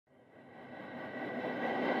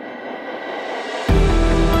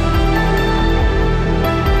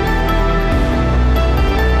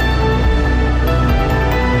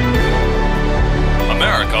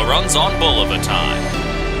It's on Bulova time.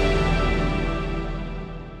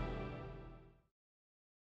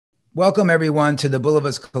 Welcome, everyone, to the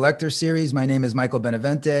Bulova's Collector Series. My name is Michael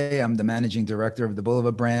Benavente. I'm the managing director of the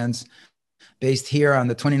Bulova brands, based here on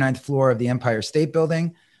the 29th floor of the Empire State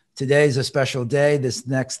Building. Today is a special day. This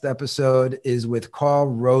next episode is with Carl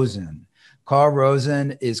Rosen. Carl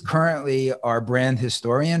Rosen is currently our brand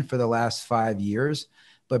historian for the last 5 years.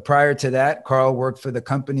 But prior to that, Carl worked for the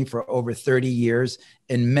company for over 30 years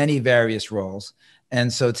in many various roles.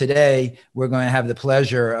 And so today we're going to have the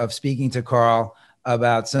pleasure of speaking to Carl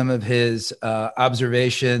about some of his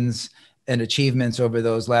observations and achievements over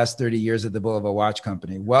those last 30 years at the Bulova Watch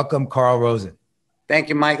Company. Welcome, Carl Rosen. Thank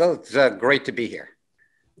you, Michael. It's great to be here.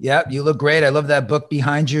 Yeah, you look great. I love that book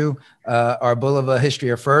behind you, Our Bulova History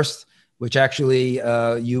of First, which actually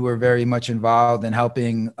you were very much involved in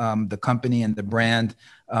helping the company and the brand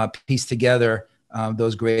piece together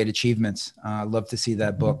those great achievements. Love to see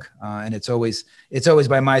that book. And it's always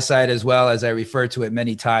by my side as well, as I refer to it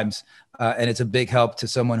many times. And it's a big help to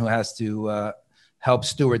someone who has to help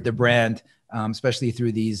steward the brand, especially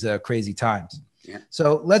through these crazy times. Yeah.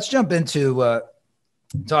 So let's jump into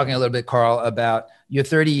talking a little bit, Carl, about your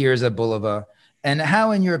 30 years at Bulova and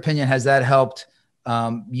how, in your opinion, has that helped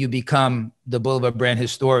you become the Bulova brand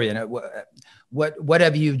historian? What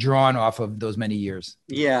have you drawn off of those many years?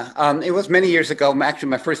 Yeah, it was many years ago. Actually,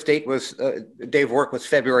 my first day of work was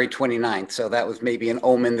February 29th. So that was maybe an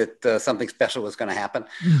omen that something special was going to happen.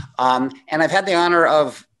 And I've had the honor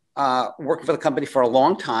of working for the company for a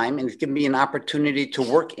long time, and it's given me an opportunity to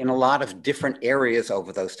work in a lot of different areas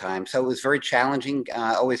over those times. So it was very challenging,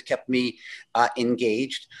 always kept me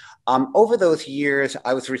engaged. Over those years,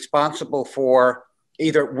 I was responsible for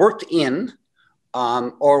either worked in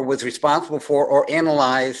or was responsible for or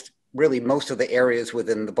analyzed really most of the areas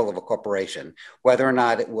within the Bulova Corporation, whether or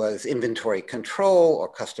not it was inventory control or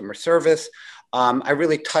customer service. I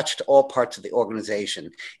really touched all parts of the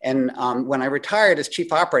organization. And when I retired as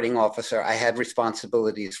chief operating officer, I had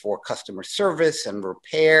responsibilities for customer service and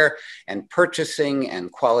repair and purchasing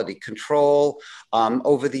and quality control.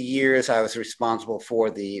 Over the years, I was responsible for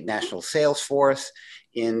the national sales force.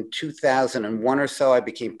 In 2001 or so, I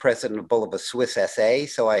became president of Bulova Swiss SA.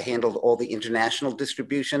 So I handled all the international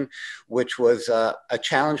distribution, which was a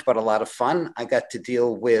challenge, but a lot of fun. I got to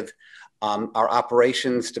deal with our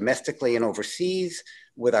operations domestically and overseas,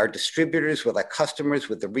 with our distributors, with our customers,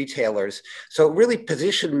 with the retailers. So it really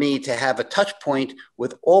positioned me to have a touch point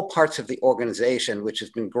with all parts of the organization, which has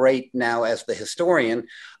been great. Now, as the historian,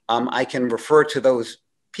 I can refer to those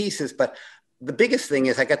pieces. But the biggest thing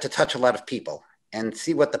is I got to touch a lot of people and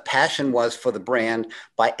see what the passion was for the brand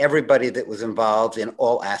by everybody that was involved in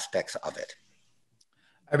all aspects of it.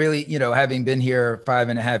 I really, having been here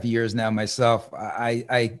 5.5 years now myself,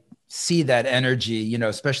 I see that energy,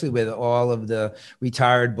 especially with all of the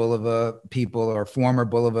retired Bulova people or former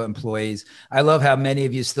Bulova employees. I love how many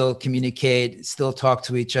of you still communicate, still talk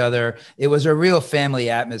to each other. It was a real family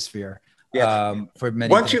atmosphere. Yeah. For many.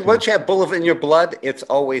 Once you have Bulova in your blood, it's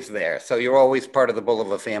always there. So you're always part of the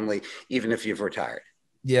Bulova family, even if you've retired.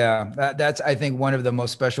 Yeah, that's, I think, one of the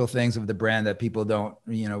most special things of the brand that people don't,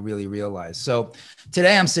 really realize. So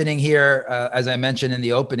today I'm sitting here, as I mentioned in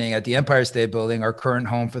the opening, at the Empire State Building, our current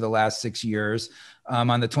home for the last 6 years,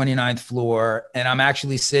 on the 29th floor. And I'm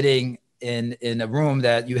actually sitting in a room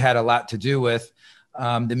that you had a lot to do with,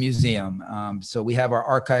 the museum. So we have our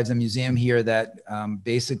archives and museum here that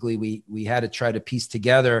basically we had to try to piece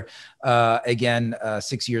together again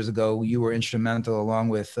 6 years ago. You were instrumental along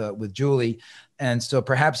with Julie. And so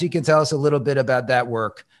perhaps you can tell us a little bit about that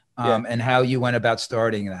work and how you went about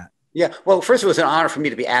starting that. Yeah, well, first, it was an honor for me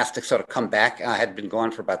to be asked to sort of come back. I had been gone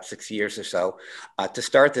for about 6 years or so to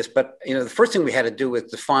start this. But, the first thing we had to do was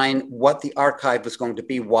define what the archive was going to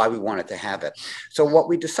be, why we wanted to have it. So what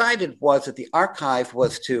we decided was that the archive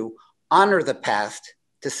was to honor the past,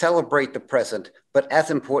 to celebrate the present, but as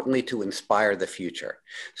importantly, to inspire the future.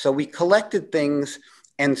 So we collected things,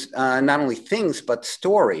 and not only things, but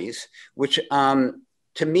stories, which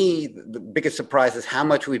to me, the biggest surprise is how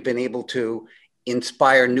much we've been able to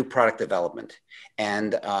inspire new product development.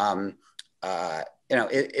 And,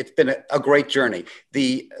 it's been a great journey.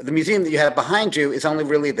 The museum that you have behind you is only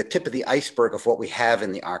really the tip of the iceberg of what we have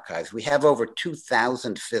in the archives. We have over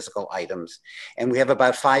 2,000 physical items, and we have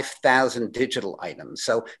about 5,000 digital items.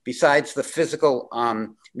 So besides the physical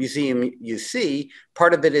museum you see,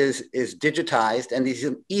 part of it is digitized, and these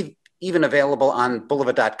even available on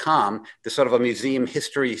Bulova.com, there's sort of a museum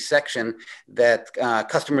history section that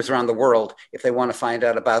customers around the world, if they want to find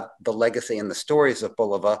out about the legacy and the stories of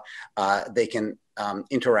Bulova, they can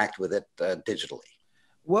interact with it digitally.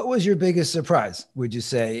 What was your biggest surprise, would you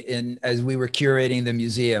say, in as we were curating the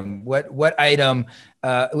museum? What item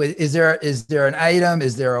is there an item?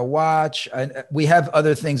 Is there a watch? We have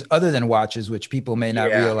other things other than watches, which people may not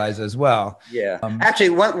Yeah. realize as well. Yeah, actually,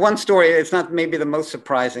 one story. It's not maybe the most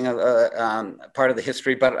surprising part of the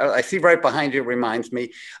history, but I see right behind you reminds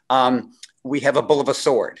me. We have a Bulova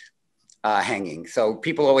sword hanging. So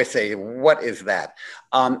people always say, "What is that?"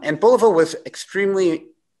 And Bulova was extremely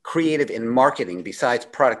creative in marketing besides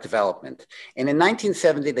product development. And in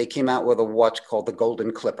 1970, they came out with a watch called the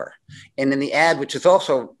Golden Clipper. And in the ad, which is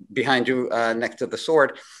also behind you next to the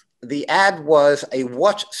sword, the ad was a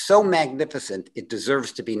watch so magnificent, it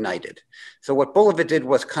deserves to be knighted. So what Bulova did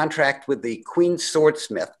was contract with the Queen's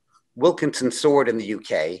swordsmith, Wilkinson Sword in the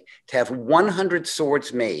UK, to have 100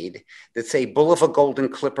 swords made that say Bulova Golden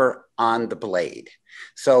Clipper on the blade.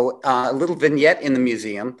 So a little vignette in the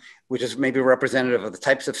museum, which is maybe representative of the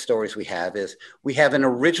types of stories we have, is we have an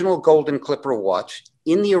original Golden Clipper watch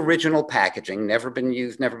in the original packaging, never been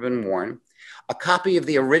used, never been worn, a copy of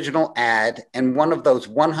the original ad, and one of those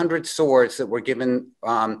 100 swords that were given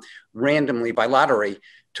randomly by lottery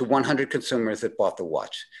to 100 consumers that bought the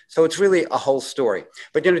watch. So it's really a whole story.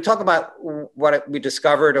 But talk about what we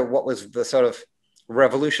discovered or what was the sort of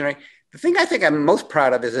revolutionary. The thing I think I'm most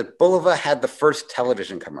proud of is that Bulova had the first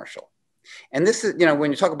television commercial. And this is,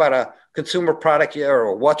 when you talk about a consumer product or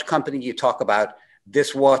a watch company, you talk about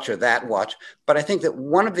this watch or that watch. But I think that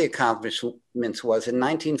one of the accomplishments was in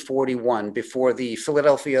 1941, before the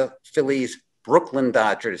Philadelphia Phillies Brooklyn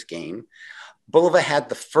Dodgers game, Bulova had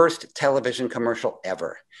the first television commercial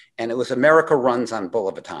ever. And it was America Runs on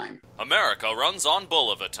Bulova Time. America Runs on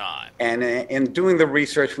Bulova Time. And in doing the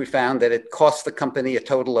research, we found that it cost the company a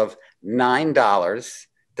total of $9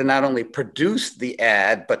 to not only produce the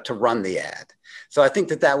ad, but to run the ad. So I think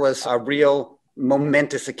that was a real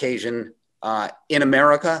momentous occasion in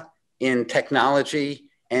America, in technology,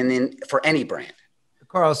 and for any brand.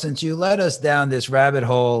 Carl, since you led us down this rabbit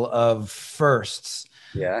hole of firsts,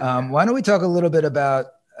 why don't we talk a little bit about,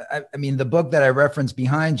 I mean, the book that I referenced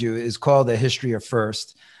behind you is called A History of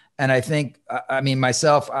First. And I think,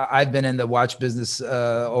 myself, I've been in the watch business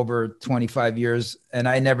over 25 years, and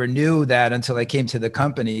I never knew that until I came to the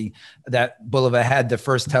company that Bulova had the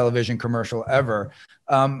first television commercial ever.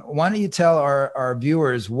 Why don't you tell our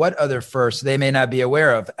viewers what other firsts they may not be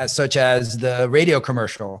aware of, such as the radio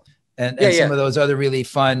commercial and some of those other really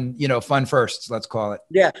fun firsts, let's call it.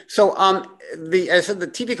 Yeah. So I said the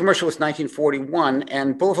TV commercial was 1941,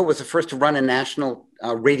 and Bulova was the first to run a national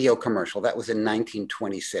radio commercial. That was in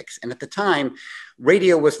 1926. And at the time,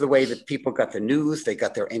 radio was the way that people got the news, they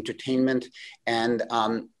got their entertainment. And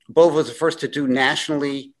Bulova was the first to do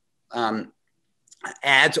nationally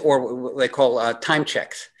ads, or what they call time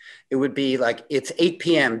checks. It would be like, it's 8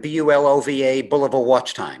 p.m., BULOVA, Bulova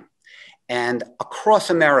Watch Time. And across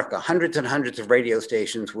America, hundreds and hundreds of radio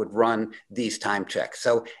stations would run these time checks.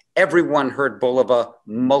 So everyone heard Bulova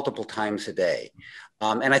multiple times a day.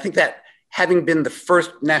 And I think that having been the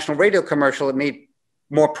first national radio commercial, it made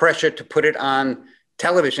more pressure to put it on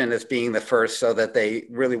television as being the first, so that they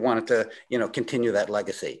really wanted to, continue that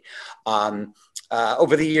legacy.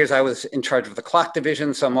 Over the years, I was in charge of the clock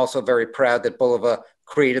division. So I'm also very proud that Bulova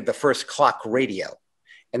created the first clock radio.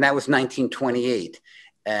 And that was 1928.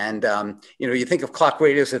 And, you think of clock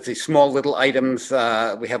radios as these small little items.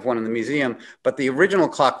 We have one in the museum, but the original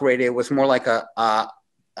clock radio was more like a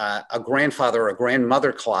grandfather or a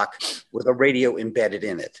grandmother clock with a radio embedded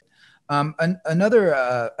in it.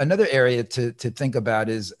 Another area to think about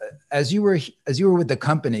is as you were with the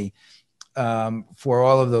company for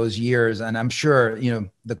all of those years, and I'm sure,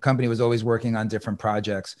 the company was always working on different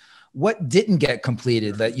projects. What didn't get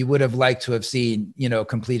completed that you would have liked to have seen,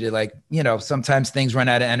 completed? Like, sometimes things run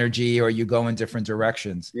out of energy or you go in different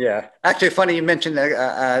directions. Yeah. Actually, funny you mentioned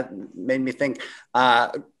that, made me think,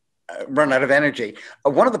 run out of energy.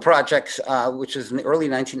 One of the projects, which is in the early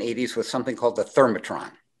 1980s, was something called the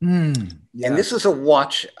Thermotron. And this was a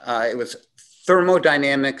watch. It was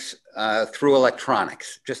thermodynamics through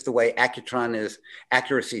electronics, just the way Accutron is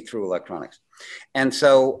accuracy through electronics. And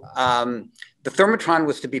so the Thermotron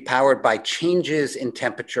was to be powered by changes in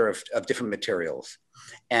temperature of different materials.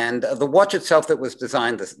 And the watch itself that was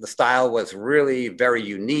designed, the style was really very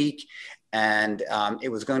unique. And it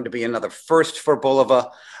was going to be another first for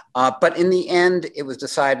Bulova. But in the end, it was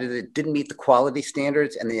decided it didn't meet the quality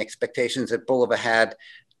standards and the expectations that Bulova had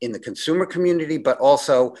in the consumer community, but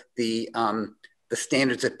also the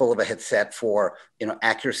standards that Bulova had set for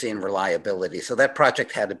accuracy and reliability. So that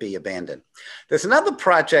project had to be abandoned. There's another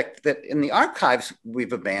project that in the archives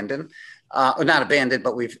we've abandoned, or not abandoned,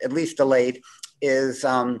 but we've at least delayed, is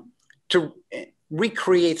to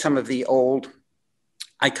recreate some of the old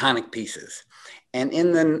iconic pieces. And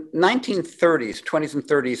in the 1930s, 20s and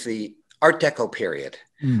 30s, the Art Deco period,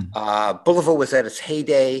 Bulova was at its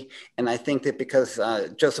heyday. And I think that because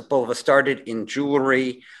Joseph Bulova started in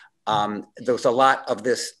jewelry, there was a lot of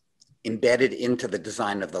this embedded into the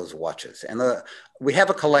design of those watches. And we have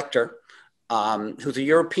a collector who's a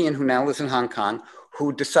European who now lives in Hong Kong,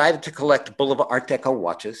 who decided to collect Bulova Art Deco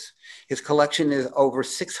watches. His collection is over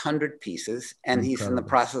 600 pieces, and he's in the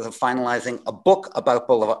process of finalizing a book about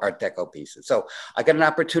Bulova Art Deco pieces. So I got an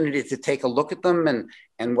opportunity to take a look at them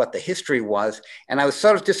and what the history was. And I was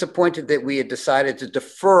sort of disappointed that we had decided to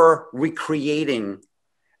defer recreating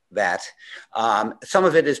that. Some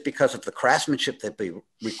of it is because of the craftsmanship that we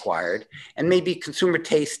required and maybe consumer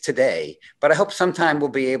taste today. But I hope sometime we'll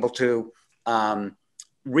be able to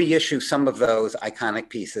reissue some of those iconic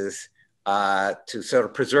pieces to sort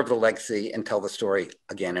of preserve the legacy and tell the story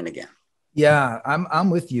again and again. Yeah,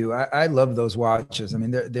 I'm with you. I love those watches. I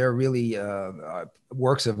mean, they're really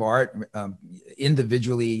works of art,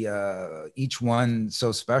 individually, each one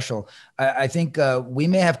so special. I think we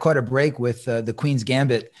may have caught a break with the Queen's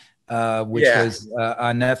Gambit, which was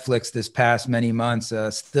on Netflix this past many months.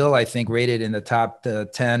 Still, I think, rated in the top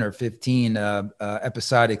 10 or 15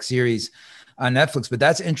 episodic series on Netflix, but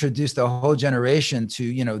that's introduced a whole generation to,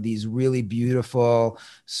 you know, these really beautiful,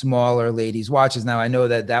 smaller ladies watches. Now, I know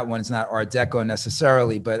that that one's not Art Deco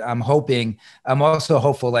necessarily, but I'm also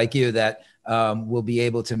hopeful like you that we'll be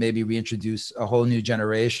able to maybe reintroduce a whole new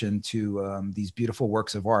generation to these beautiful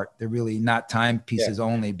works of art. They're really not timepieces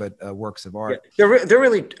only, but works of art. Yeah. They're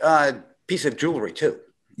really piece of jewelry too.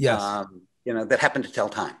 Yes. You know, that happen to tell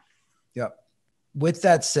time. Yeah. With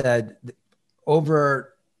that said, over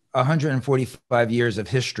 145 years of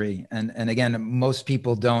history. And again, most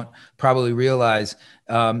people don't probably realize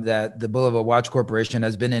that the Bulova Watch Corporation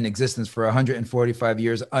has been in existence for 145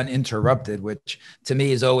 years uninterrupted, which to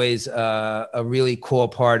me is always a really cool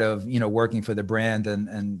part of, you know, working for the brand,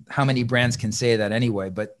 and how many brands can say that anyway.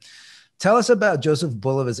 But tell us about Joseph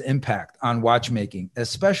Bulova's impact on watchmaking,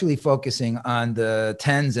 especially focusing on the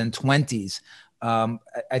 10s and 20s.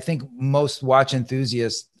 I think most watch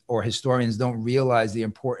enthusiasts or historians don't realize the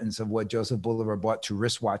importance of what Joseph Bulova brought to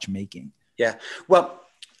wristwatch making. Yeah, well,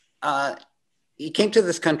 he came to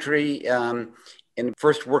this country and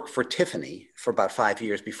first worked for Tiffany for about 5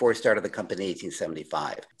 years before he started the company in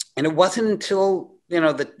 1875. And it wasn't until, you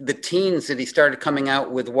know, the teens that he started coming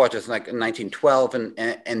out with watches, like in 1912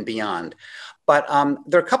 and beyond. But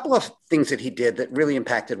there are a couple of things that he did that really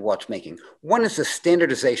impacted watchmaking. One is the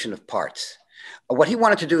standardization of parts. What he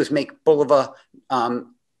wanted to do is make Bulova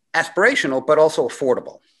aspirational, but also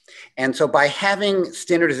affordable. And so by having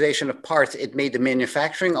standardization of parts, it made the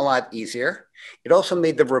manufacturing a lot easier. It also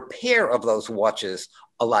made the repair of those watches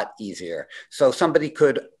a lot easier. So somebody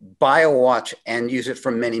could buy a watch and use it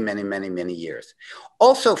for many, many, many, many years.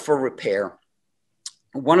 Also for repair,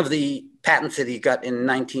 one of the patents that he got in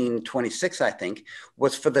 1926, I think,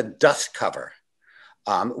 was for the dust cover,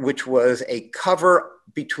 which was a cover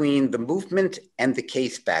between the movement and the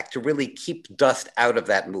case back to really keep dust out of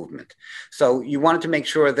that movement. So you wanted to make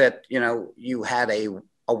sure that, you know, you had a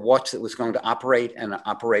watch that was going to operate and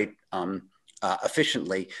operate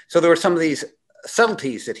efficiently. So there were some of these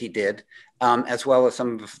subtleties that he did, as well as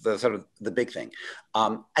some of the sort of the big thing.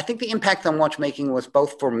 I think the impact on watchmaking was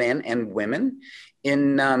both for men and women.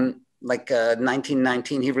 In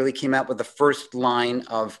 1919, he really came out with the first line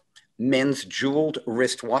of men's jeweled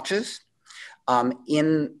wrist watches.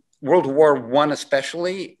 In World War I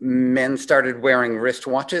especially, men started wearing wrist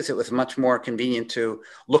watches. It was much more convenient to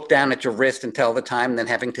look down at your wrist and tell the time than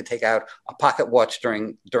having to take out a pocket watch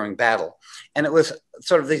during battle. And it was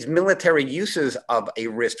sort of these military uses of a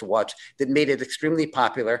wristwatch that made it extremely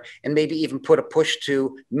popular, and maybe even put a push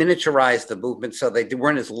to miniaturize the movement so they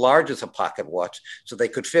weren't as large as a pocket watch, so they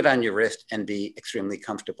could fit on your wrist and be extremely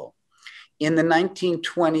comfortable. In the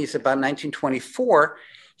 1920s, about 1924,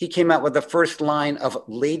 he came out with the first line of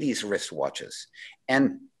ladies' wristwatches.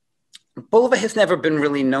 And Bulova has never been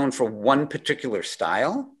really known for one particular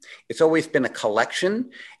style. It's always been a collection,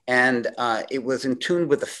 and it was in tune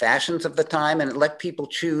with the fashions of the time, and it let people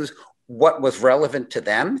choose what was relevant to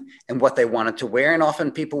them and what they wanted to wear. And often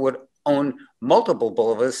people would own multiple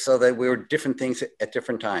Bulovas, so they were different things at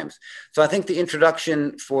different times. So I think the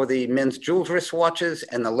introduction for the men's jeweled wristwatches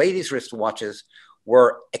and the ladies' wristwatches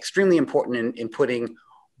were extremely important in putting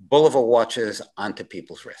Bulova watches onto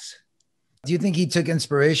people's wrists. Do you think he took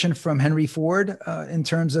inspiration from Henry Ford in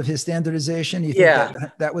terms of his standardization? You think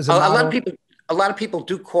that was a model? a lot of people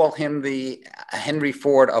do call him the Henry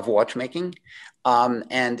Ford of watchmaking.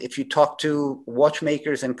 And if you talk to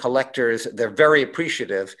watchmakers and collectors, they're very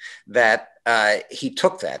appreciative that he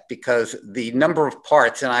took that, because the number of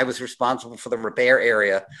parts, and I was responsible for the repair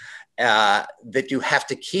area, that you have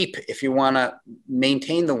to keep if you want to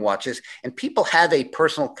maintain the watches. And people have a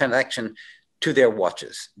personal connection to their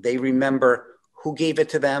watches. They remember who gave it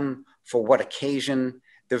to them, for what occasion.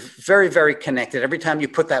 They're very, very connected. Every time you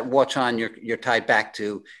put that watch on, you're tied back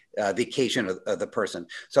to the occasion of the person.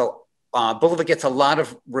 So Bulova gets a lot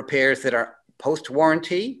of repairs that are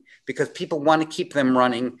post-warranty, because people want to keep them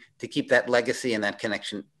running to keep that legacy and that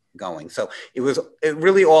connection going. So it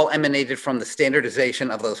really all emanated from the standardization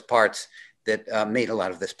of those parts that made a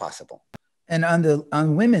lot of this possible. And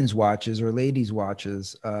on women's watches or ladies'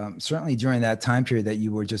 watches, certainly during that time period that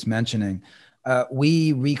you were just mentioning,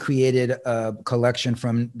 we recreated a collection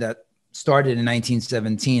from that started in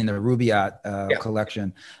 1917, the Rubaiyat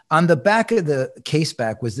collection. On the back of the case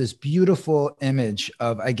back was this beautiful image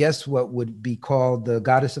of, I guess, what would be called the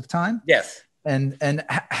goddess of time. Yes. And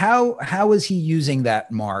how was he using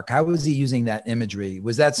that mark? How was he using that imagery?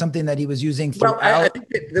 Was that something that he was using throughout? Well, I think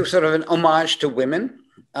that there was sort of an homage to women.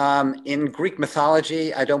 In Greek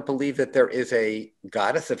mythology, I don't believe that there is a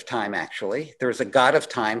goddess of time, actually. There's a god of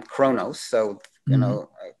time, Chronos. So, you know,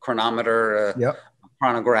 a chronometer,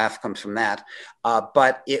 chronograph comes from that.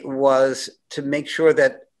 But it was to make sure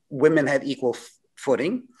that women had equal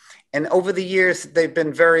footing. And over the years, they've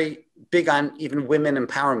been very big on even women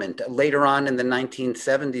empowerment. Later on in the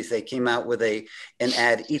 1970s, they came out with an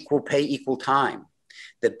ad, equal pay, equal time,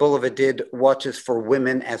 that Bulova did watches for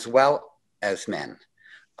women as well as men.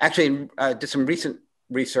 Actually, did some recent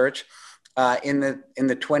research in the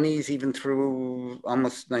 20s, even through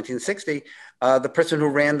almost 1960. The person who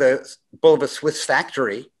ran the Bulova Swiss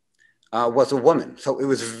factory was a woman. So it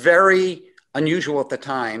was very unusual at the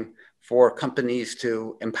time for companies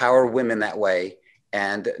to empower women that way,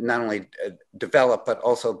 and not only develop, but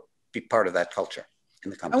also be part of that culture in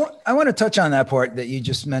the company. I want to touch on that part that you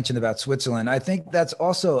just mentioned about Switzerland. I think that's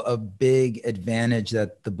also a big advantage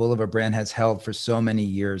that the Bulova brand has held for so many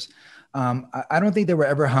years. I don't think they were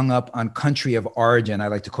ever hung up on country of origin. I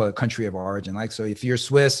like to call it country of origin. Like, so if you're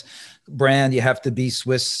Swiss brand, you have to be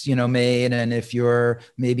Swiss, made. And if you're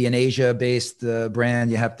maybe an Asia based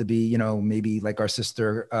brand, you have to be, maybe like our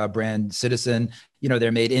sister brand Citizen,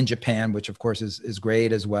 they're made in Japan, which of course is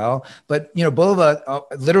great as well. But, Bulova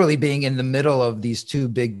literally being in the middle of these two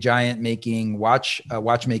big giant making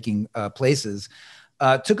watchmaking places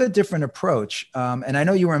took a different approach. And I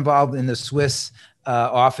know you were involved in the Swiss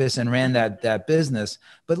office and ran that business,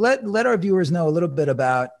 but let our viewers know a little bit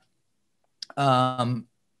about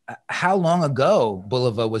how long ago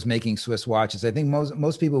Bulova was making Swiss watches. I think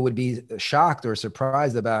most people would be shocked or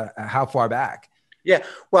surprised about how far back. Yeah,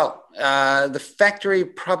 well, the factory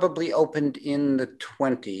probably opened in the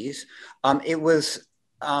 20s. It was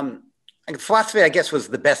philosophy, I guess, was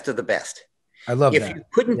the best of the best. I love that. If you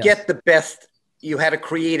couldn't get the best, you had to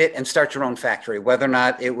create it and start your own factory, whether or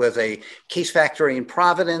not it was a case factory in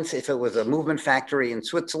Providence, if it was a movement factory in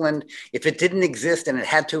Switzerland. If it didn't exist and it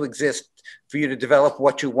had to exist for you to develop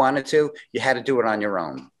what you wanted to, you had to do it on your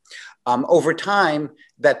own. Over time,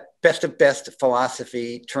 that best of best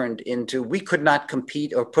philosophy turned into, we could not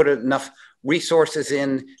compete or put enough resources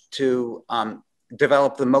in to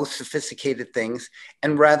develop the most sophisticated things.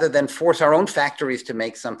 And rather than force our own factories to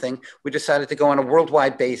make something, we decided to go on a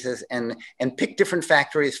worldwide basis and pick different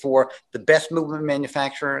factories for the best movement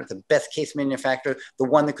manufacturer, the best case manufacturer, the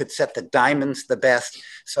one that could set the diamonds the best.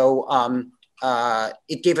 So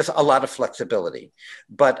it gave us a lot of flexibility.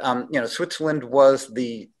 But Switzerland was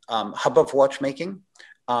the hub of watchmaking.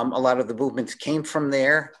 A lot of the movements came from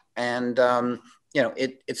there, and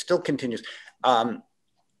it still continues.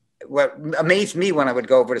 What amazed me when I would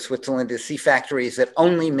go over to Switzerland is see factories that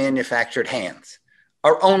only manufactured hands,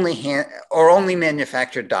 or only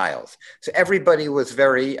manufactured dials. So everybody was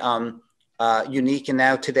very unique. And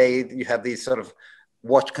now today you have these sort of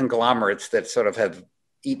watch conglomerates that sort of have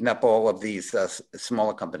eaten up all of these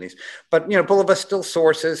smaller companies. But Bulova still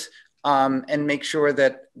sources and make sure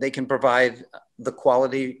that they can provide the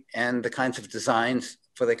quality and the kinds of designs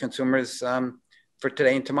for their consumers for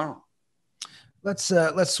today and tomorrow. Let's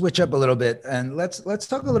switch up a little bit and let's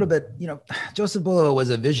talk a little bit. Joseph Bulova was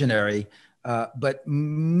a visionary, but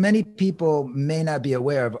many people may not be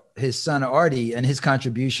aware of his son Artie and his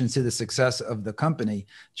contributions to the success of the company.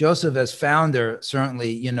 Joseph, as founder,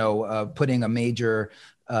 certainly putting a major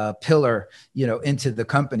pillar into the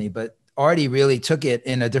company, but Artie really took it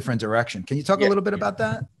in a different direction. Can you talk a little bit about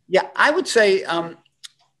that? Yeah, I would say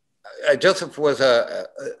Joseph was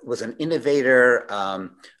an innovator, a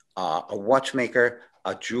watchmaker,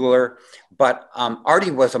 a jeweler, but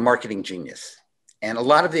Artie was a marketing genius. And a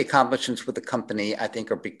lot of the accomplishments with the company, I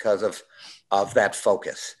think, are because of that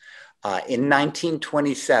focus. In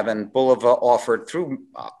 1927, Bulova offered, through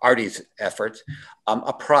Artie's efforts,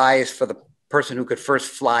 a prize for the person who could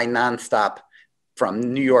first fly nonstop from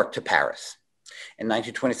New York to Paris. In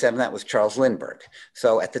 1927, that was Charles Lindbergh.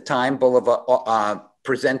 So at the time, Bulova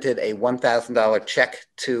presented a $1,000 check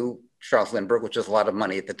to Charles Lindbergh, which was a lot of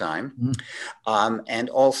money at the time, and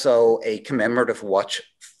also a commemorative watch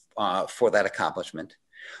for that accomplishment.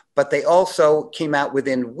 But they also came out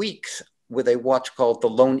within weeks with a watch called the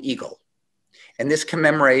Lone Eagle. And this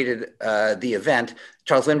commemorated the event.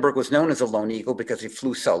 Charles Lindbergh was known as a Lone Eagle because he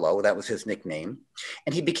flew solo. That was his nickname.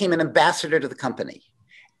 And he became an ambassador to the company.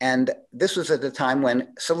 And this was at a time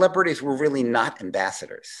when celebrities were really not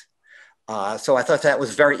ambassadors. So I thought that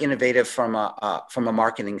was very innovative from a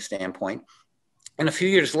marketing standpoint. And a few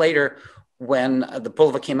years later, when the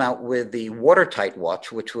Bulova came out with the watertight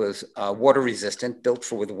watch, which was water resistant,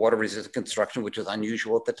 built with water resistant construction, which was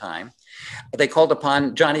unusual at the time, they called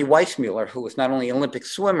upon Johnny Weissmuller, who was not only an Olympic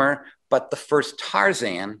swimmer, but the first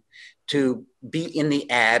Tarzan, to be in the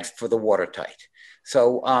ad for the watertight.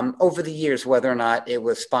 So over the years, whether or not it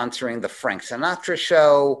was sponsoring the Frank Sinatra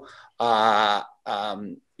show, I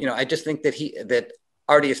just think that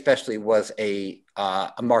Artie especially was a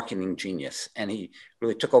marketing genius, and he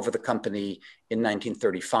really took over the company in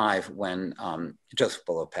 1935 when Joseph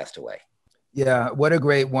Bulova passed away. Yeah, what a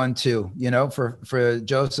great one too, for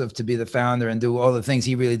Joseph to be the founder and do all the things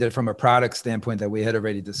he really did from a product standpoint that we had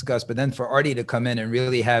already discussed. But then for Artie to come in and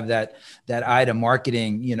really have that eye to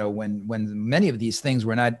marketing, when many of these things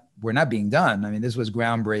were not being done. I mean, this was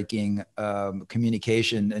groundbreaking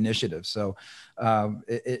communication initiative. So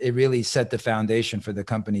it really set the foundation for the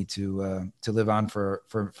company to live on for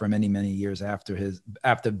many, many years after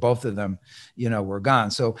both of them, were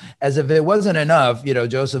gone. So as if it wasn't enough,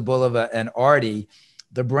 Joseph Bulova and Artie,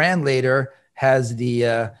 the brand later has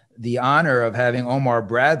the honor of having Omar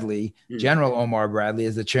Bradley, General Omar Bradley,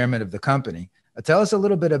 as the chairman of the company. Tell us a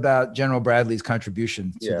little bit about General Bradley's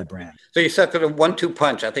contribution to the brand. So you said the 1-2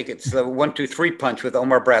 punch. I think it's the 1-2-3 punch with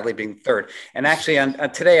Omar Bradley being third. And actually,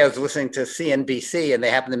 today I was listening to CNBC, and they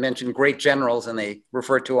happened to mention great generals, and they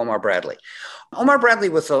referred to Omar Bradley. Omar Bradley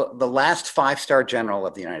was the last 5-star general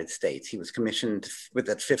of the United States. He was commissioned with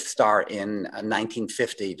that 5th star in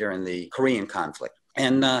 1950 during the Korean conflict.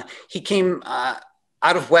 And he came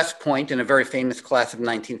out of West Point in a very famous class of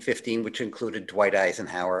 1915, which included Dwight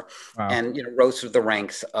Eisenhower, and rose through the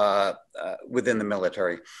ranks within the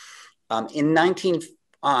military. In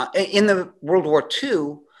the World War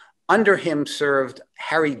II, under him served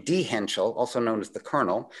Harry D. Henschel, also known as the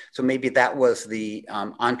Colonel. So maybe that was the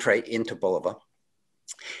entree into Bulova.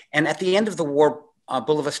 And at the end of the war,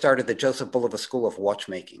 Bulova started the Joseph Bulova School of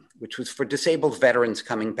Watchmaking, which was for disabled veterans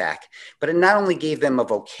coming back. But it not only gave them a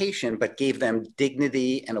vocation, but gave them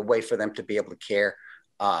dignity and a way for them to be able to care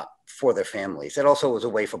for their families. It also was a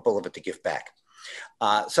way for Bulova to give back.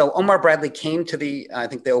 So Omar Bradley came to the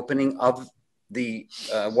opening of the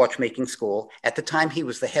watchmaking school. At the time, he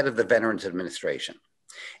was the head of the Veterans Administration.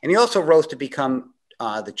 And he also rose to become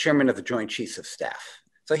the chairman of the Joint Chiefs of Staff.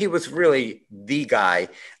 So he was really the guy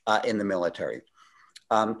in the military.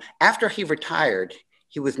 After he retired,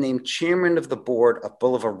 he was named chairman of the board of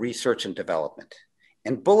Bulova Research and Development.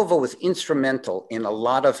 And Bulova was instrumental in a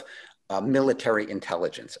lot of military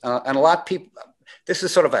intelligence. And a lot of people, this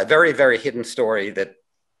is sort of a very, very hidden story that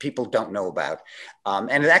people don't know about.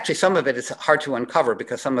 And actually, some of it is hard to uncover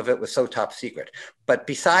because some of it was so top secret. But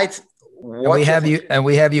besides we have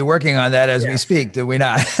you working on that as we speak, do we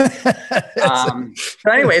not? So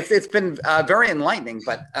anyway, it's been very enlightening.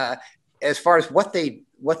 But as far as what they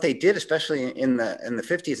did, especially in the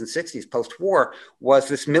 50s and 60s post-war, was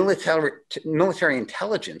this military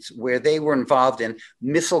intelligence where they were involved in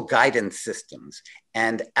missile guidance systems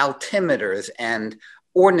and altimeters and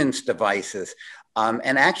ordnance devices.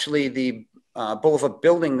 And actually, the Bulova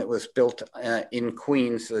building that was built in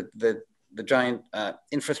Queens, the giant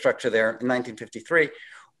infrastructure there in 1953,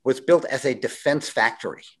 was built as a defense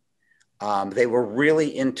factory. They were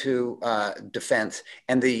really into defense,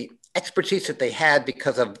 and the expertise that they had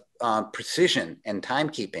because of precision and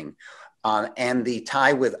timekeeping and the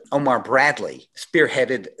tie with Omar Bradley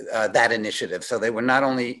spearheaded that initiative. So they were not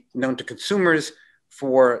only known to consumers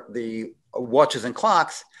for the watches and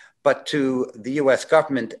clocks, but to the US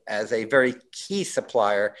government as a very key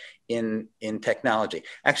supplier in technology.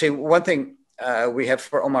 Actually, one thing we have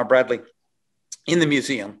for Omar Bradley in the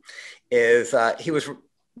museum is he was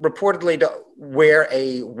reportedly to wear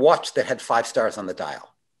a watch that had 5 stars on the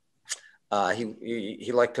dial.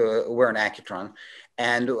 He liked to wear an Accutron,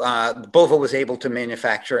 and Bulova was able to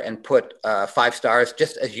manufacture and put 5 stars,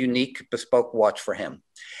 just a unique bespoke watch for him.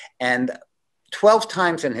 And 12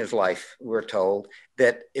 times in his life, we're told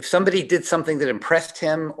that if somebody did something that impressed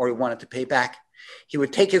him or he wanted to pay back, he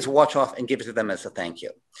would take his watch off and give it to them as a thank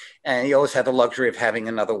you. And he always had the luxury of having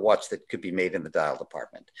another watch that could be made in the dial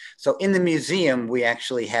department. So in the museum, we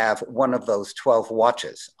actually have one of those 12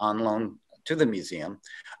 watches on loan to the museum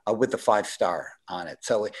with the 5-star on it.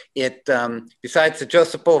 So it, besides the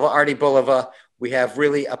Joseph Bulova, Artie Bulova, we have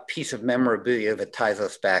really a piece of memorabilia that ties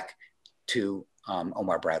us back to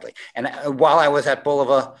Omar Bradley. And while I was at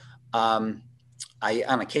Bulova, I,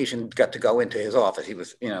 on occasion, got to go into his office. He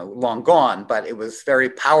was, long gone, but it was very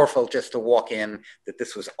powerful just to walk in that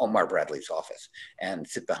this was Omar Bradley's office and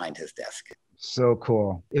sit behind his desk. So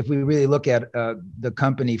cool. If we really look at the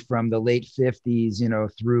company from the late 50s,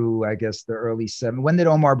 through, I guess, the early 70s, when did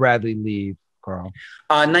Omar Bradley leave, Carl?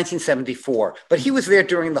 1974. But he was there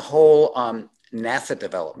during the whole NASA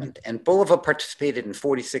development, and Bulova participated in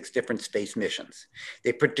 46 different space missions.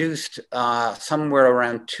 They produced somewhere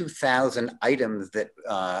around 2,000 items that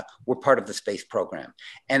were part of the space program.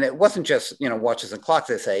 And it wasn't just, watches and clocks,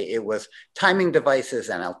 they say. It was timing devices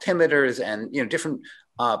and altimeters and, different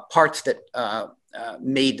parts that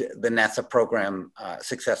made the NASA program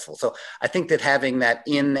successful. So I think that having that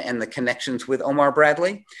in and the connections with Omar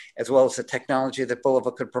Bradley, as well as the technology that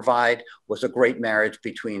Bulova could provide, was a great marriage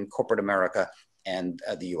between corporate America and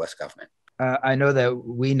the US government. I know that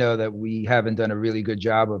we haven't done a really good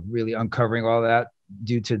job of really uncovering all that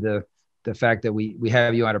due to the fact that we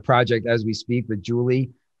have you on a project as we speak with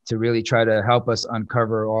Julie to really try to help us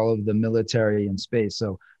uncover all of the military and space.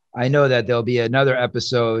 So I know that there'll be another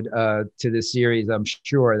episode to this series. I'm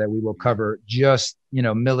sure that we will cover just,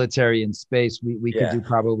 military and space. We could do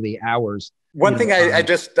probably hours. One thing I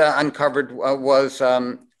just uncovered was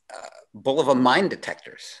Bulova mine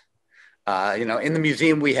detectors. In the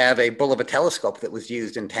museum, we have a Bulova telescope that was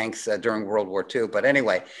used in tanks during World War II. But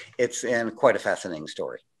anyway, it's quite a fascinating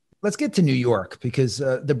story. Let's get to New York, because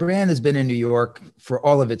the brand has been in New York for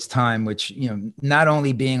all of its time, which, not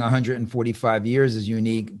only being 145 years is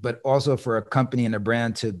unique, but also for a company and a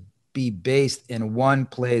brand to be based in one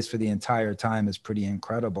place for the entire time is pretty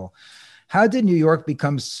incredible. How did New York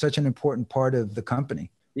become such an important part of the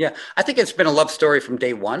company? Yeah, I think it's been a love story from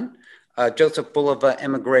day one. Joseph Bulova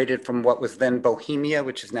emigrated from what was then Bohemia,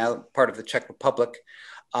 which is now part of the Czech Republic,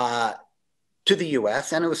 to the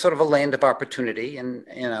U.S., and it was sort of a land of opportunity. And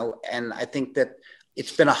I think that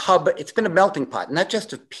it's been a hub, it's been a melting pot, not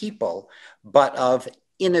just of people, but of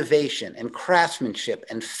innovation and craftsmanship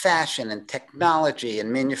and fashion and technology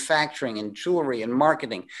and manufacturing and jewelry and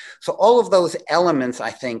marketing. So all of those elements,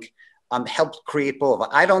 I think, helped create Bulova.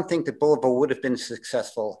 I don't think that Bulova would have been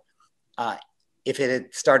successful if it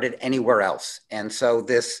had started anywhere else. And so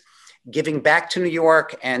this giving back to New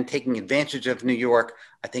York and taking advantage of New York,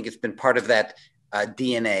 I think it's been part of that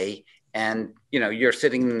DNA. And, you're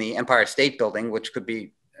sitting in the Empire State Building, which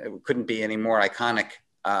couldn't be any more iconic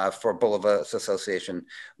for Bulova's association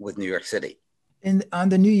with New York City. And on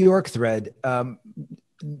the New York thread, the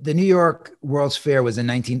New York World's Fair was in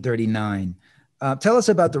 1939. Tell us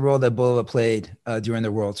about the role that Bulova played during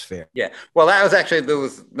the World's Fair. Yeah, well, there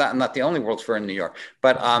was not the only World's Fair in New York,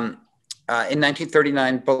 but in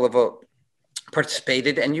 1939, Bulova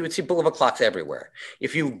participated, and you would see Bulova clocks everywhere.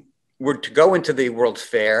 If you were to go into the World's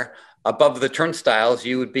Fair, above the turnstiles,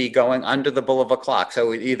 you would be going under the Bulova clock.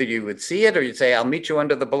 So either you would see it or you'd say, I'll meet you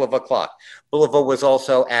under the Bulova clock. Bulova was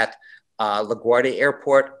also at LaGuardia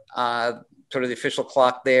Airport, sort of the official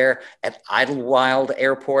clock there, at Idlewild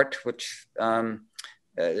Airport, which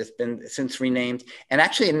has been since renamed. And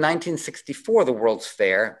actually in 1964, the World's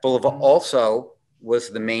Fair, Bulova also was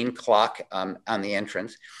the main clock on the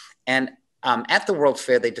entrance. And at the World's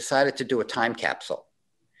Fair, they decided to do a time capsule.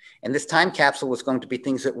 And this time capsule was going to be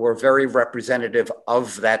things that were very representative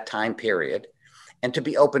of that time period and to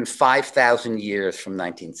be open 5,000 years from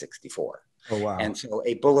 1964. Oh, wow. And so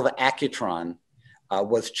a Bulova Accutron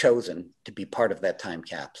was chosen to be part of that time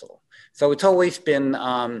capsule. So it's always been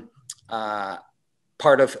part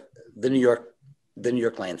of the New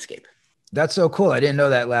York landscape. That's so cool. I didn't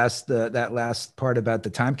know that last part about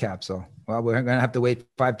the time capsule. Well, we're going to have to wait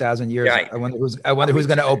 5,000 years. Right. I wonder who's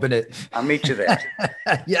going to open it. I'll meet you there.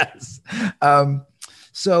 Yes.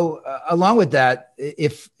 So along with that,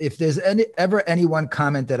 if there's ever any one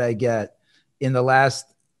comment that I get in the last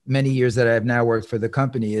many years that I've now worked for the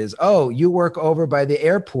company is, oh, you work over by the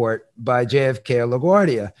airport by JFK or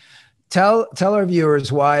LaGuardia. Tell our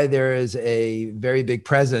viewers why there is a very big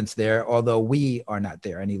presence there, although we are not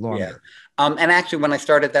there any longer. Yeah. And actually, when I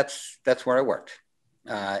started, that's where I worked.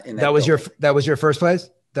 In that was your first place.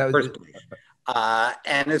 That was first place.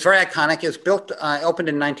 And it's very iconic. It was built, opened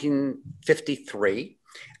in 1953.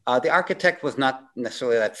 The architect was not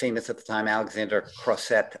necessarily that famous at the time. Alexander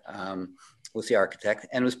Crosset was the architect,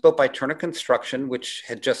 and it was built by Turner Construction, which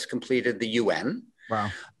had just completed the UN.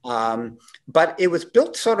 Wow. But it was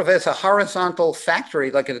built sort of as a horizontal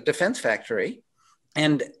factory, like a defense factory.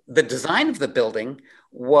 And the design of the building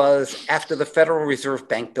was after the Federal Reserve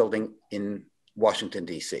Bank building in Washington,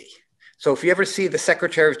 D.C. So if you ever see the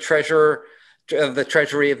Secretary of the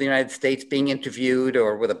Treasury of the United States being interviewed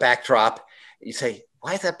or with a backdrop, you say,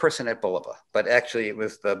 why is that person at Bulova? But actually it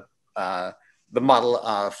was the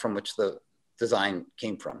model from which the design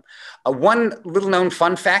came from. One little known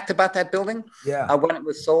fun fact about that building, when it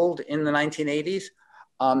was sold in the 1980s,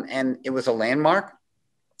 and it was a landmark,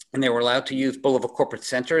 and they were allowed to use Bulova Corporate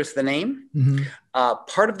Center as the name. Mm-hmm.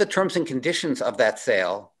 Part of the terms and conditions of that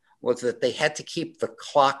sale was that they had to keep the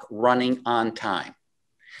clock running on time.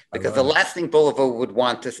 Because the last thing Bulova would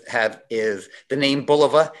want to have is the name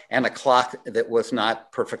Bulova and a clock that was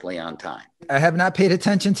not perfectly on time. I have not paid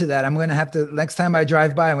attention to that. I'm going to have to, next time I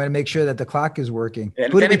drive by, I'm going to make sure that the clock is working.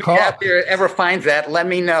 And if anybody out there ever finds that, let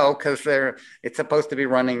me know, because it's supposed to be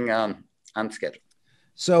running on schedule.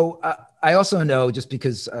 So I also know, just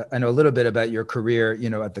because I know a little bit about your career,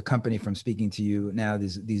 at the company from speaking to you now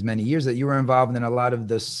these many years, that you were involved in a lot of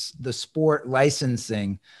the sport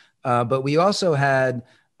licensing, but we also had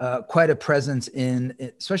quite a presence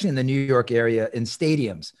especially in the New York area, in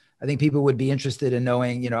stadiums. I think people would be interested in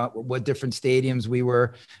knowing, what different stadiums we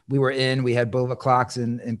were in. We had Bulova clocks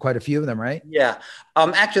in quite a few of them, right? Yeah.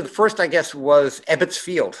 Actually, the first, I guess, was Ebbets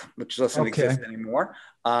Field, which doesn't exist anymore,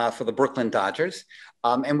 for the Brooklyn Dodgers.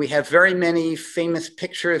 And we have very many famous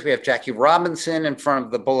pictures. We have Jackie Robinson in front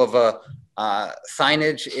of the Bulova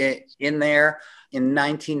signage in there. In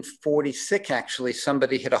 1946, actually,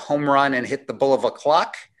 somebody hit a home run and hit the Bulova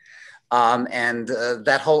clock. And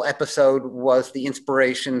that whole episode was the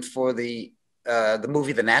inspiration for the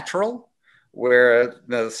movie The Natural, where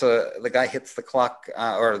the guy hits the clock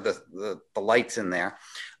or the lights in there.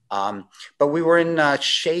 But we were in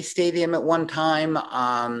Shea Stadium at one time.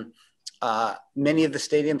 Many of the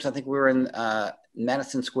stadiums, I think we were in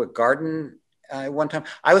Madison Square Garden at one time.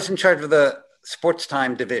 I was in charge of the sports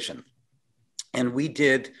time division, and we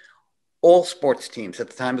did all sports teams.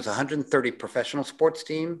 At the time, it was 130 professional sports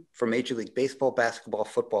team for Major League Baseball, basketball,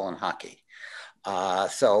 football, and hockey.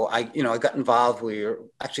 So I got involved. We were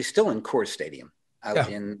actually still in Coors Stadium out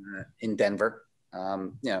in Denver,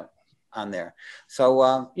 on there.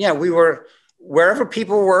 So we were wherever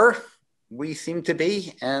people were, we seemed to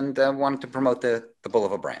be, and wanted to promote the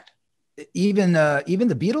Bulova brand. Even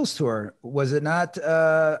the Beatles tour, was it not?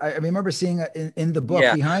 I remember seeing in the book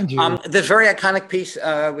behind you. This very iconic piece.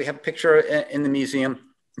 We have a picture in the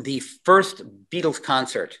museum. The first Beatles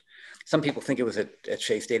concert. Some people think it was at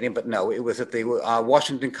Shea Stadium, but no, it was at the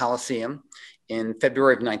Washington Coliseum in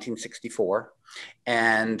February of 1964.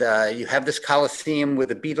 And you have this Coliseum with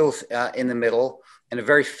the Beatles in the middle, and a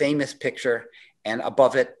very famous picture. And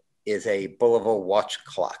above it is a Bulova watch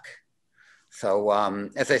clock. So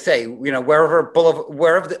as I say, wherever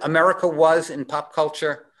America was in pop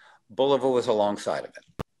culture, Bulova was alongside of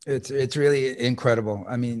it. It's really incredible.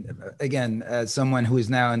 I mean, again, as someone who is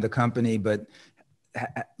now in the company, but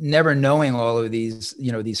never knowing all of these,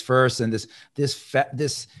 these firsts, and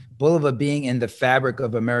this Bulova being in the fabric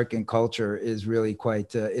of American culture is really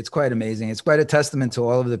it's quite amazing. It's quite a testament to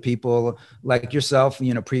all of the people like yourself,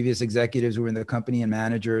 previous executives who were in the company and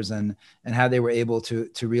managers, and how they were able to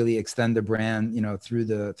really extend the brand, through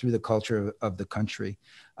the culture of the country.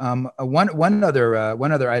 One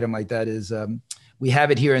other item like that is, we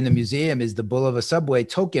have it here in the museum, is the Bulova subway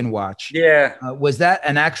token watch. Yeah. Was that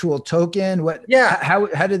an actual token?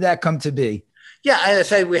 How did that come to be? Yeah, as I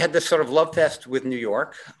say, we had this sort of love fest with New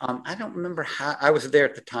York. I don't remember how, I was there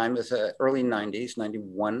at the time. It was early 90s,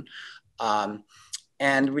 91.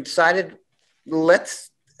 And we decided,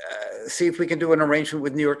 let's see if we can do an arrangement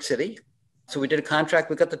with New York City. So we did a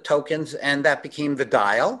contract, we got the tokens, and that became the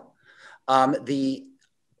dial. The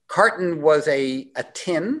carton was a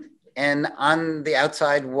tin, and on the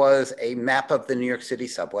outside was a map of the New York City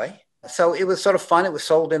subway. So it was sort of fun. It was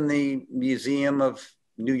sold in the Museum of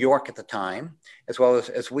New York at the time, as well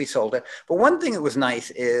as we sold it. But one thing that was nice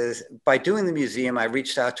is, by doing the museum, I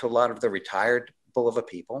reached out to a lot of the retired Bulova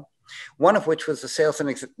people, one of which was the sales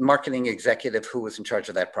and marketing executive who was in charge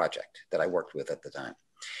of that project that I worked with at the time.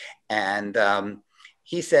 And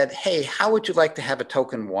he said, hey, how would you like to have a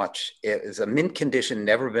token watch? It is a mint condition,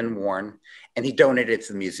 never been worn, and he donated it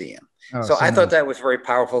to the museum. Oh, So I thought nice. that was very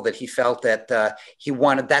powerful, that he felt that he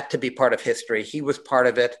wanted that to be part of history. He was part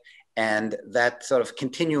of it, and that sort of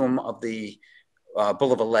continuum of the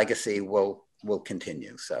Bulova legacy will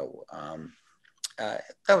continue. So that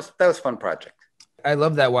was a fun project. I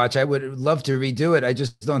love that watch. I would love to redo it. I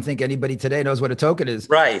just don't think anybody today knows what a token is.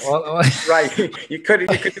 Right. Right. You could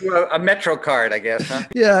do a Metro card, I guess, huh?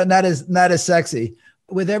 Yeah, not as sexy.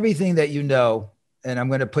 With everything that you know, and I'm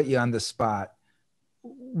going to put you on the spot.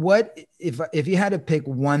 What if you had to pick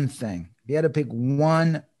one thing, if you had to pick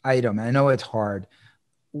one item, I know it's hard,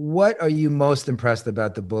 what are you most impressed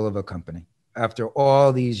about the Bulova company after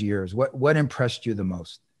all these years? What impressed you the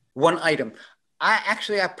most? One item.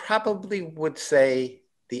 I probably would say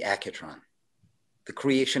the Accutron, the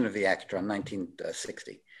creation of the Accutron,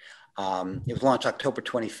 1960. It was launched October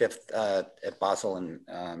 25th at Basel in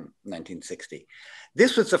 1960.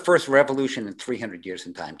 This was the first revolution in 300 years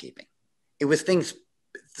in timekeeping. It was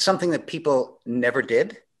something that people never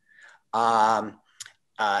did.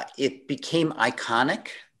 It became iconic.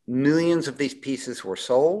 Millions of these pieces were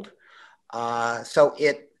sold. So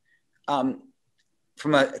it,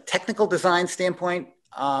 from a technical design standpoint,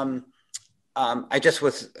 I just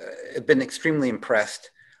been extremely impressed.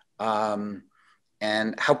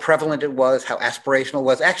 And how prevalent it was, how aspirational it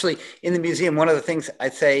was. Actually, in the museum, one of the things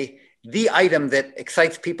I'd say, the item that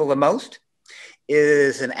excites people the most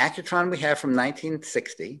is an Accutron we have from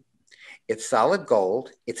 1960. It's solid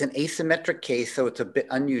gold. It's an asymmetric case, so it's a bit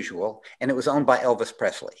unusual. And it was owned by Elvis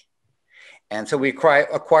Presley. And so we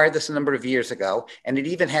acquired this a number of years ago. And it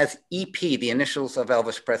even has EP, the initials of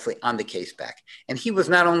Elvis Presley, on the case back. And he was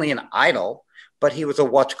not only an idol, but he was a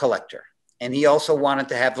watch collector. And he also wanted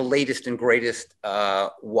to have the latest and greatest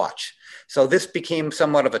watch. So this became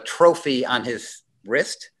somewhat of a trophy on his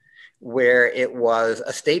wrist, where it was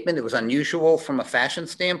a statement. It was unusual from a fashion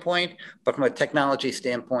standpoint, but from a technology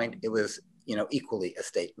standpoint, it was, equally a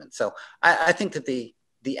statement. So I think that the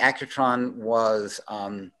Accutron was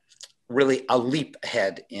really a leap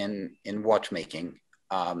ahead in watchmaking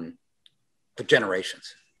for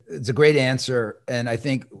generations. It's a great answer. And I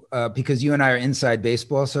think because you and I are inside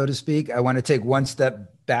baseball, so to speak, I want to take one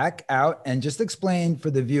step back out and just explain for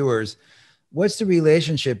the viewers, what's the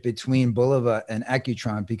relationship between Bulova and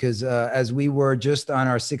Accutron? Because as we were just on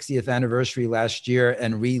our 60th anniversary last year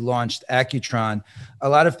and relaunched Accutron, a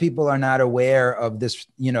lot of people are not aware of this,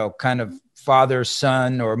 kind of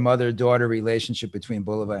father-son or mother-daughter relationship between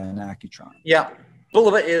Bulova and Accutron. Yeah,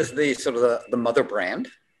 Bulova is the sort of the mother brand.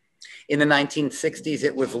 In the 1960s,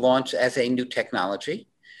 it was launched as a new technology.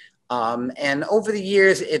 And over the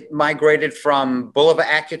years, it migrated from Bulova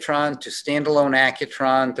Accutron to standalone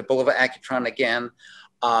Accutron to Bulova Accutron again.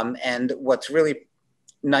 And what's really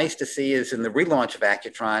nice to see is in the relaunch of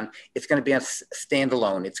Accutron, it's going to be a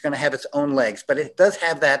standalone. It's going to have its own legs, but it does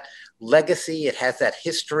have that legacy. It has that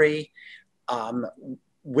history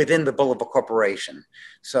within the Bulova Corporation.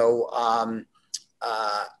 So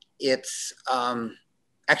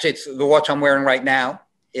actually, it's the watch I'm wearing right now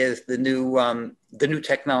is the new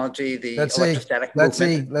technology, the electrostatic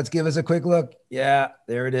movement. Let's give us a quick look. Yeah,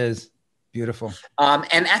 there it is. Beautiful.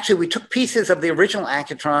 And actually, we took pieces of the original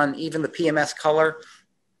Accutron, even the PMS color.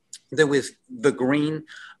 There was the green.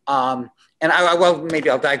 And maybe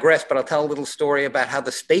I'll digress, but I'll tell a little story about how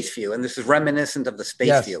the Space View, and this is reminiscent of the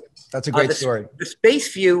Space View. That's a great story. The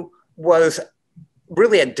Space View was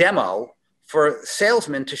really a demo for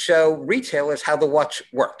salesmen to show retailers how the watch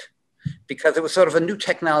worked, because it was sort of a new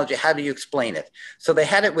technology. How do you explain it? So they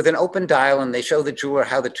had it with an open dial, and they showed the jeweler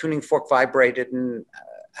how the tuning fork vibrated and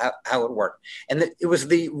how it worked. And it was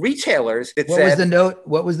the retailers that said—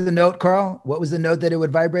 What was the note, Carl? What was the note that it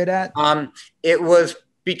would vibrate at? It was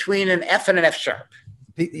between an F and an F sharp.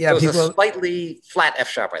 Yeah, it was a slightly flat F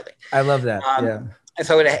sharp, I think. I love that. Yeah. And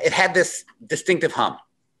so it had this distinctive hum.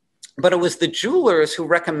 But it was the jewelers who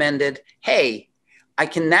recommended, hey, I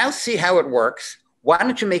can now see how it works. Why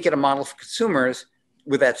don't you make it a model for consumers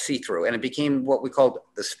with that see-through? And it became what we called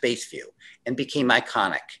the Space View and became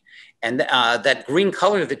iconic. And that green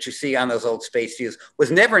color that you see on those old Space Views was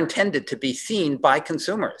never intended to be seen by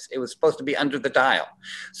consumers. It was supposed to be under the dial.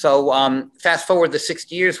 So fast forward the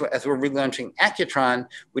 60 years, as we're relaunching Accutron,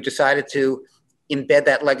 we decided to embed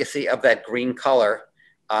that legacy of that green color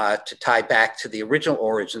to tie back to the original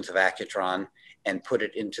origins of Accutron and put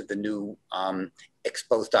it into the new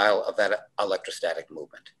exposed dial of that electrostatic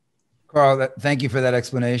movement. Carl, thank you for that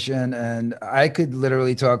explanation. And I could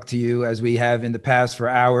literally talk to you, as we have in the past, for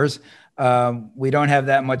hours. We don't have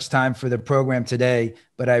that much time for the program today,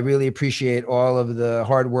 but I really appreciate all of the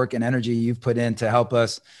hard work and energy you've put in to help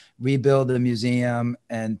us rebuild the museum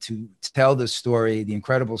and to tell the story, the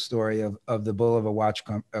incredible story of the Bulova Watch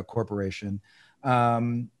Corporation.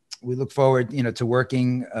 We look forward, to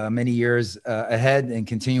working many years ahead and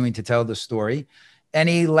continuing to tell the story.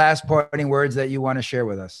 Any last parting words that you want to share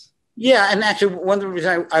with us? Yeah, and actually, one of the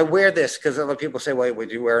reasons I wear this, because other people say, well, would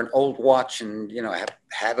you wear an old watch? And, I have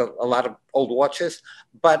had a lot of old watches,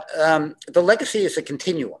 but the legacy is a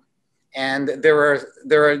continuum. And there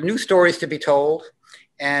are new stories to be told.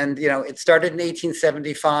 And, it started in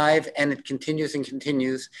 1875 and it continues and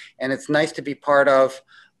continues. And it's nice to be part of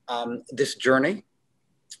this journey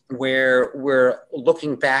where we're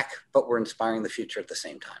looking back, but we're inspiring the future at the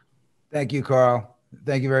same time. Thank you, Carl.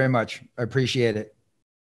 Thank you very much. I appreciate it.